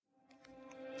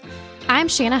I'm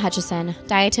Shanna Hutchison,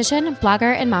 dietitian,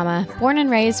 blogger, and mama, born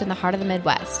and raised in the heart of the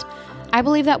Midwest. I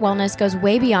believe that wellness goes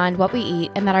way beyond what we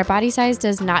eat and that our body size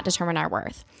does not determine our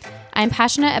worth. I'm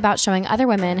passionate about showing other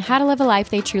women how to live a life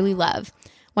they truly love,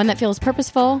 one that feels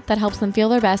purposeful, that helps them feel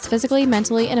their best physically,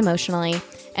 mentally, and emotionally,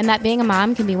 and that being a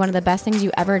mom can be one of the best things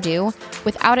you ever do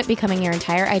without it becoming your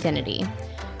entire identity.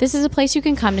 This is a place you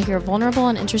can come to hear vulnerable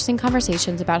and interesting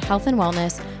conversations about health and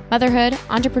wellness, motherhood,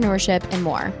 entrepreneurship, and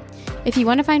more. If you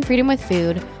want to find freedom with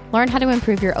food, learn how to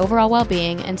improve your overall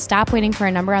well-being, and stop waiting for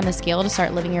a number on the scale to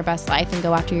start living your best life and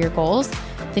go after your goals,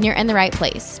 then you're in the right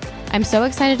place. I'm so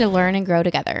excited to learn and grow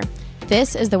together.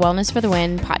 This is the Wellness for the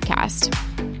Win podcast.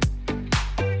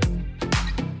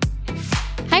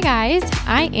 Hi guys,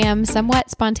 I am somewhat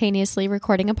spontaneously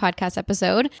recording a podcast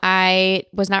episode. I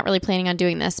was not really planning on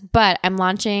doing this, but I'm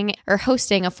hosting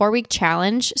a 4-week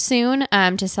challenge soon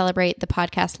to celebrate the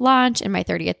podcast launch and my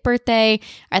 30th birthday.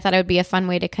 I thought it would be a fun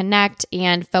way to connect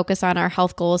and focus on our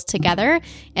health goals together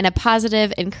in a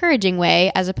positive, encouraging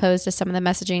way, as opposed to some of the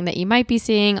messaging that you might be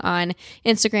seeing on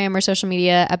Instagram or social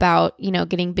media about,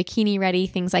 getting bikini ready,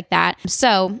 things like that.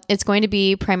 So it's going to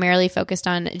be primarily focused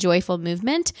on joyful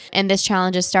movement, and this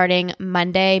challenge is starting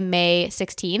Monday, May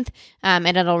 16th,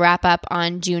 and it'll wrap up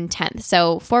on June 10th.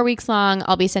 So 4 weeks long,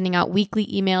 I'll be sending out weekly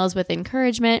emails with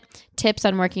encouragement, tips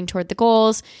on working toward the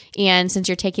goals. And since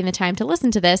you're taking the time to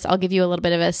listen to this, I'll give you a little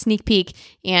bit of a sneak peek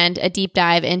and a deep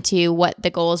dive into what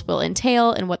the goals will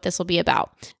entail and what this will be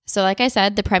about. So like I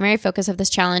said, the primary focus of this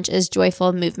challenge is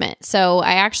joyful movement. So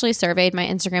I actually surveyed my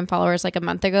Instagram followers like a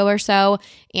month ago or so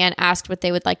and asked what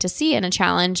they would like to see in a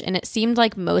challenge. And it seemed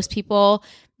like most people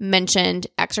mentioned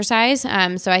exercise.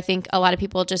 So I think a lot of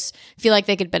people just feel like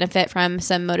they could benefit from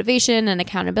some motivation and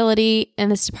accountability in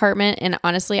this department. And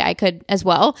honestly, I could as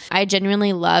well. I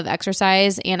genuinely love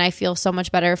exercise and I feel so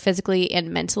much better physically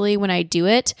and mentally when I do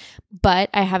it,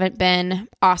 but I haven't been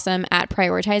awesome at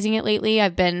prioritizing it lately.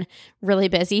 I've been really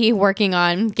busy working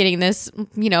on getting this,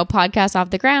 podcast off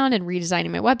the ground and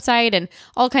redesigning my website and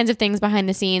all kinds of things behind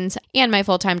the scenes. And my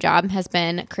full-time job has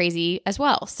been crazy as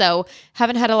well. So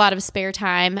haven't had a lot of spare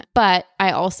time, but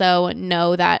I also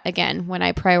know that, again, when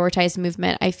I prioritize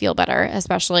movement, I feel better,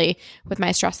 especially with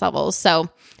my stress levels. So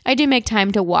I do make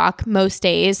time to walk most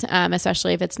days,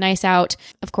 especially if it's nice out.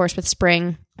 Of course, with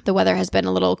spring, the weather has been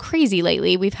a little crazy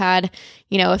lately. We've had,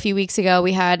 a few weeks ago,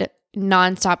 we had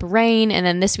nonstop rain. And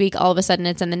then this week, all of a sudden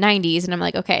it's in the 90s. And I'm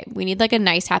like, okay, we need like a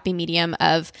nice happy medium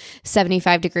of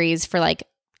 75 degrees for like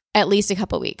at least a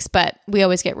couple weeks, but we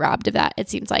always get robbed of that, it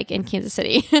seems like, in Kansas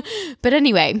City. But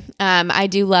anyway, I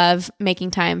do love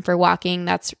making time for walking.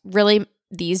 That's really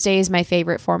these days my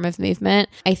favorite form of movement.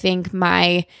 I think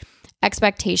my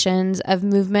expectations of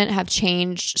movement have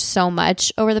changed so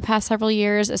much over the past several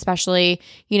years, especially,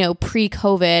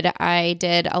 pre-COVID. I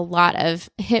did a lot of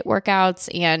HIIT workouts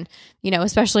and,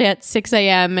 especially at 6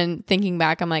 a.m. and thinking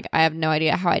back, I'm like, I have no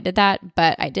idea how I did that,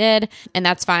 but I did. And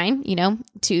that's fine,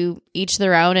 to each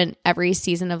their own, and every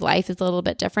season of life is a little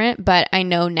bit different. But I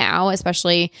know now,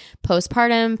 especially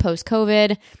postpartum,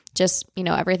 post-COVID, just,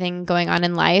 everything going on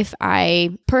in life,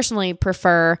 I personally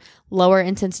prefer lower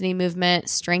intensity movement,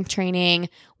 strength training,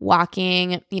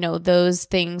 walking, those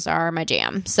things are my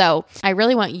jam. So I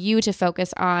really want you to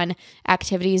focus on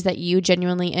activities that you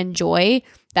genuinely enjoy,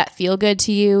 that feel good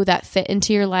to you, that fit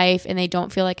into your life, and they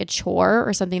don't feel like a chore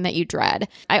or something that you dread.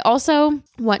 I also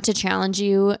want to challenge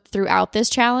you throughout this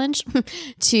challenge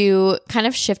to kind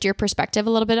of shift your perspective a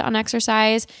little bit on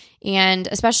exercise. And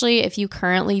especially if you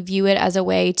currently view it as a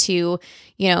way to,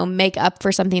 make up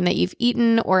for something that you've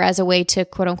eaten or as a way to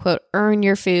quote unquote earn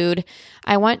your food,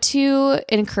 I want to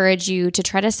encourage you to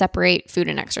try to separate food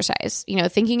and exercise,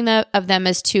 thinking of them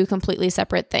as two completely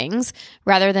separate things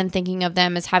rather than thinking of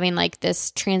them as having like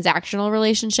this transactional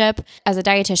relationship. As a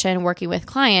dietitian working with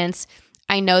clients,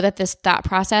 I know that this thought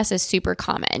process is super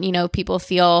common. People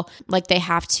feel like they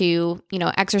have to,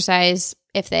 exercise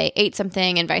if they ate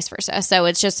something and vice versa. So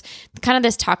it's just kind of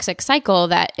this toxic cycle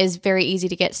that is very easy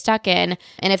to get stuck in.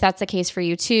 And if that's the case for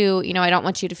you too, I don't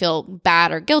want you to feel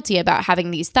bad or guilty about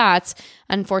having these thoughts.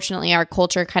 Unfortunately, our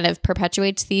culture kind of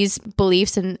perpetuates these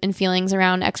beliefs and feelings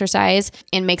around exercise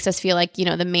and makes us feel like,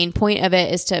 the main point of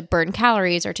it is to burn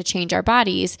calories or to change our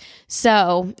bodies.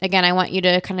 So again, I want you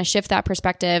to kind of shift that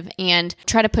perspective and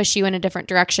try to push you in a different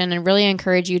direction and really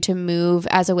encourage you to move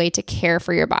as a way to care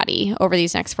for your body over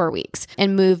these next 4 weeks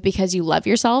and move because you love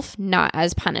yourself, not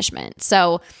as punishment.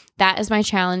 So that is my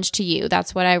challenge to you.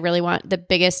 That's what I really want the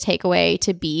biggest takeaway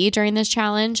to be during this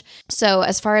challenge. So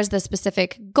as far as the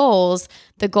specific goals,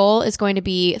 the goal is going to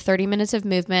be 30 minutes of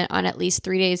movement on at least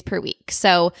 3 days per week.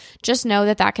 So just know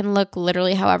that that can look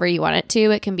literally however you want it to.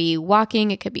 It can be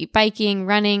walking, it could be biking,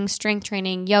 running, strength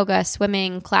training, yoga,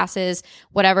 swimming, classes,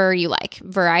 whatever you like.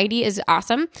 Variety is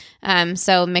awesome.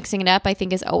 So mixing it up, I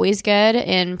think, is always good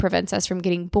and prevents us from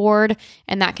getting bored.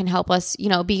 And that can help us,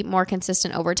 be more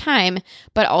consistent over time.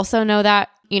 But also know that,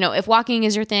 if walking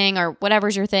is your thing or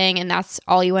whatever's your thing and that's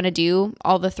all you want to do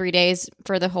all the 3 days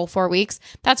for the whole 4 weeks,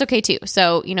 that's okay too.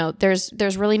 So,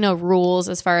 there's really no rules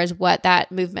as far as what that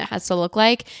movement has to look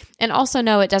like. And also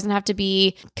know it doesn't have to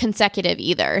be consecutive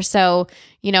either. So,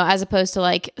 as opposed to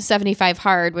like 75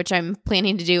 hard, which I'm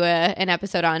planning to do an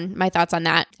episode on my thoughts on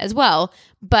that as well.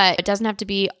 But it doesn't have to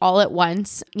be all at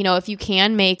once. If you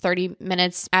can make 30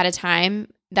 minutes at a time,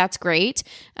 that's great.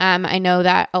 I know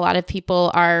that a lot of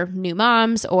people are new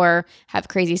moms or have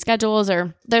crazy schedules,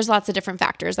 or there's lots of different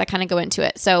factors that kind of go into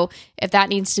it. So if that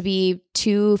needs to be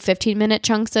 2 15-minute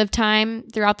chunks of time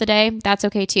throughout the day, that's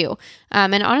okay too.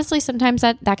 And honestly, sometimes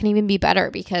that can even be better,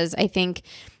 because I think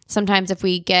sometimes if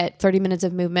we get 30 minutes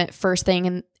of movement first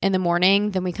thing in the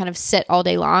morning, then we kind of sit all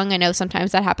day long. I know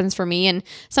sometimes that happens for me, and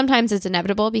sometimes it's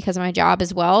inevitable because of my job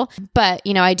as well. But,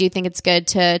 I do think it's good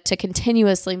to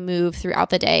continuously move throughout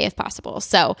the day if possible.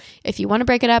 So if you want to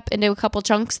break it up into a couple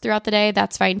chunks throughout the day,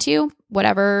 that's fine too.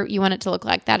 Whatever you want it to look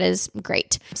like, that is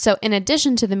great. So in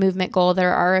addition to the movement goal,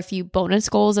 there are a few bonus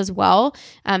goals as well.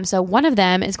 So one of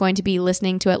them is going to be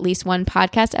listening to at least one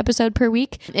podcast episode per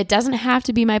week. It doesn't have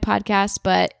to be my podcast,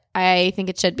 but I think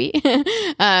it should be.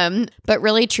 But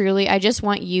really, truly, I just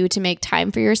want you to make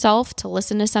time for yourself to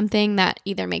listen to something that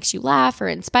either makes you laugh or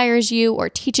inspires you or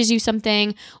teaches you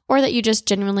something, or that you just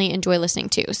genuinely enjoy listening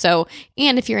to. So,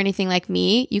 and if you're anything like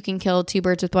me, you can kill 2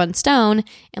 birds with 1 stone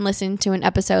and listen to an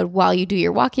episode while you do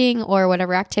your walking or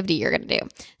whatever activity you're going to do.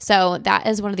 So that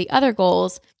is one of the other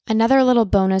goals. Another little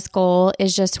bonus goal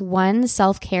is just one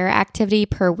self-care activity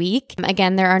per week.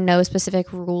 Again, there are no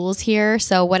specific rules here.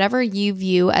 So whatever you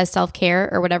view as self-care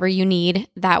or whatever you need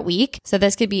that week. So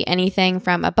this could be anything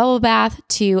from a bubble bath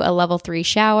to a level 3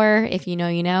 shower. If you know,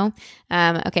 you know.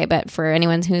 Okay, but for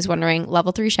anyone who's wondering,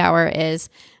 level 3 shower is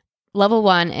level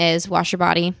 1 is wash your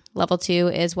body. Level 2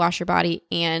 is wash your body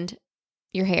and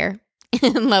your hair.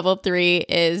 And level 3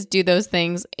 is do those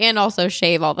things and also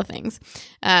shave all the things.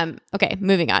 Okay,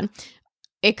 moving on.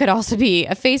 It could also be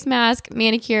a face mask,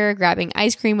 manicure, grabbing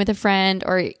ice cream with a friend,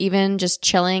 or even just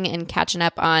chilling and catching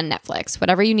up on Netflix.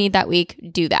 Whatever you need that week,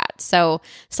 do that. So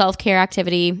self-care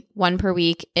activity, 1 per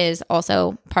week, is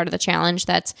also part of the challenge.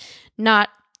 That's not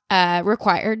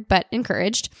required, but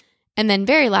encouraged. And then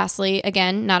very lastly,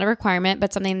 again, not a requirement,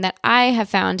 but something that I have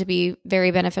found to be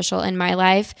very beneficial in my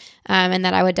life, and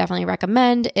that I would definitely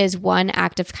recommend, is 1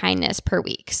 act of kindness per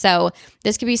week. So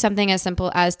this could be something as simple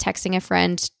as texting a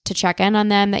friend to check in on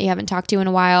them that you haven't talked to in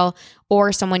a while,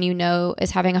 or someone you know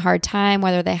is having a hard time,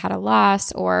 whether they had a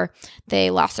loss or they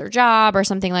lost their job or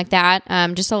something like that,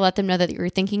 just to let them know that you're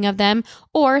thinking of them,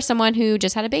 or someone who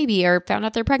just had a baby or found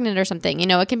out they're pregnant or something.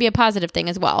 It can be a positive thing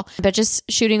as well. But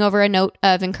just shooting over a note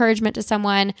of encouragement to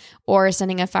someone, or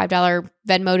sending a $5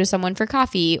 Venmo to someone for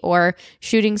coffee, or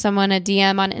shooting someone a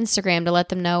DM on Instagram to let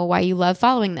them know why you love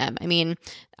following them. I mean,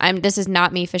 this is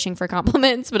not me fishing for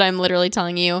compliments, but I'm literally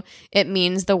telling you it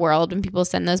means the world when people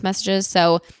send those messages.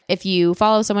 So if you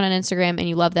follow someone on Instagram and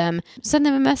you love them, send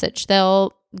them a message.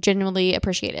 They'll genuinely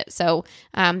appreciate it. So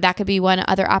that could be one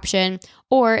other option,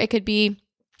 or it could be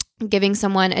giving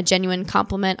someone a genuine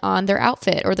compliment on their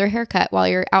outfit or their haircut while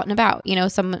you're out and about,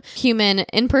 some human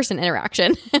in-person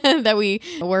interaction that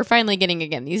we're finally getting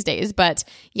again these days. But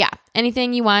yeah,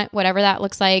 anything you want, whatever that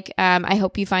looks like. I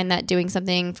hope you find that doing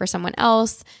something for someone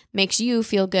else makes you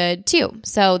feel good too.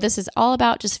 So this is all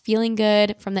about just feeling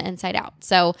good from the inside out.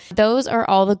 So those are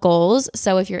all the goals.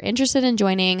 So if you're interested in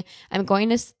joining, I'm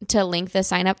going to link the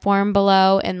sign up form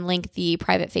below and link the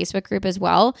private Facebook group as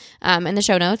well in the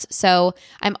show notes. So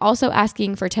I'm also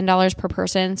asking for $10 per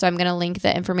person. So I'm going to link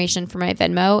the information for my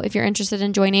Venmo if you're interested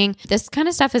in joining. This kind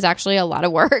of stuff is actually a lot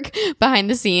of work behind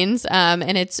the scenes.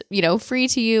 And it's, free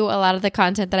to you. A lot of the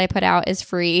content that I put out is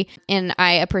free, and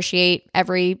I appreciate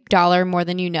every dollar more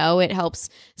than you know. It helps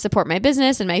support my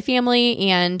business and my family,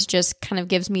 and just kind of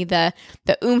gives me the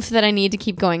oomph that I need to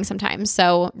keep going sometimes.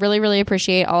 So really, really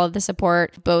appreciate all of the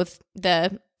support, both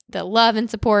the the love and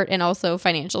support and also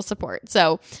financial support.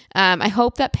 So I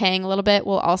hope that paying a little bit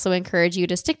will also encourage you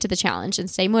to stick to the challenge and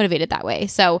stay motivated that way.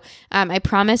 So I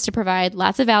promise to provide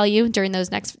lots of value during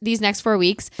these next 4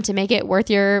 weeks to make it worth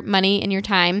your money and your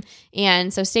time.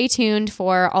 And so stay tuned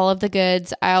for all of the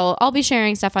goods. I'll be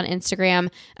sharing stuff on Instagram,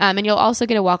 and you'll also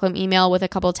get a welcome email with a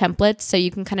couple templates so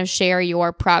you can kind of share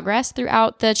your progress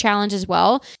throughout the challenge as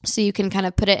well. So you can kind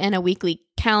of put it in a weekly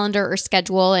calendar or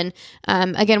schedule. And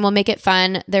again, we'll make it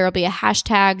fun. There will be a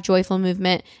hashtag Joyful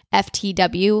Movement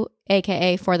FTW,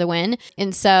 aka for the win.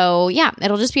 And so, yeah,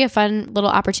 it'll just be a fun little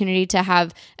opportunity to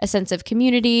have a sense of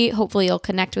community. Hopefully you'll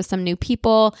connect with some new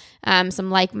people, some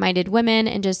like-minded women,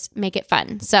 and just make it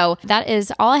fun. So that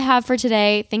is all I have for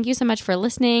today. Thank you so much for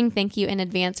listening. Thank you in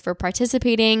advance for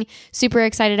participating. Super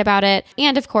excited about it.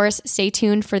 And of course, stay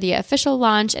tuned for the official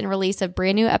launch and release of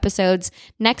brand new episodes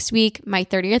next week, my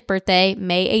 30th birthday,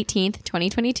 May 18th,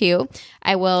 2022.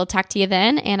 I will talk to you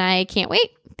then, and I can't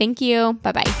wait. Thank you.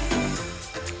 Bye-bye.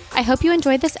 I hope you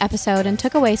enjoyed this episode and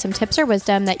took away some tips or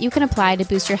wisdom that you can apply to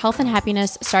boost your health and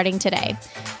happiness starting today.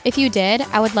 If you did,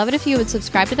 I would love it if you would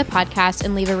subscribe to the podcast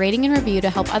and leave a rating and review to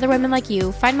help other women like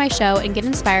you find my show and get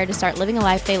inspired to start living a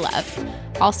life they love.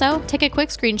 Also, take a quick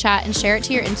screenshot and share it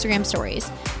to your Instagram stories.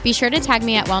 Be sure to tag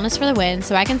me at Wellness for the Win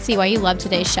so I can see why you love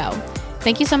today's show.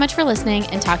 Thank you so much for listening,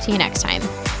 and talk to you next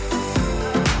time.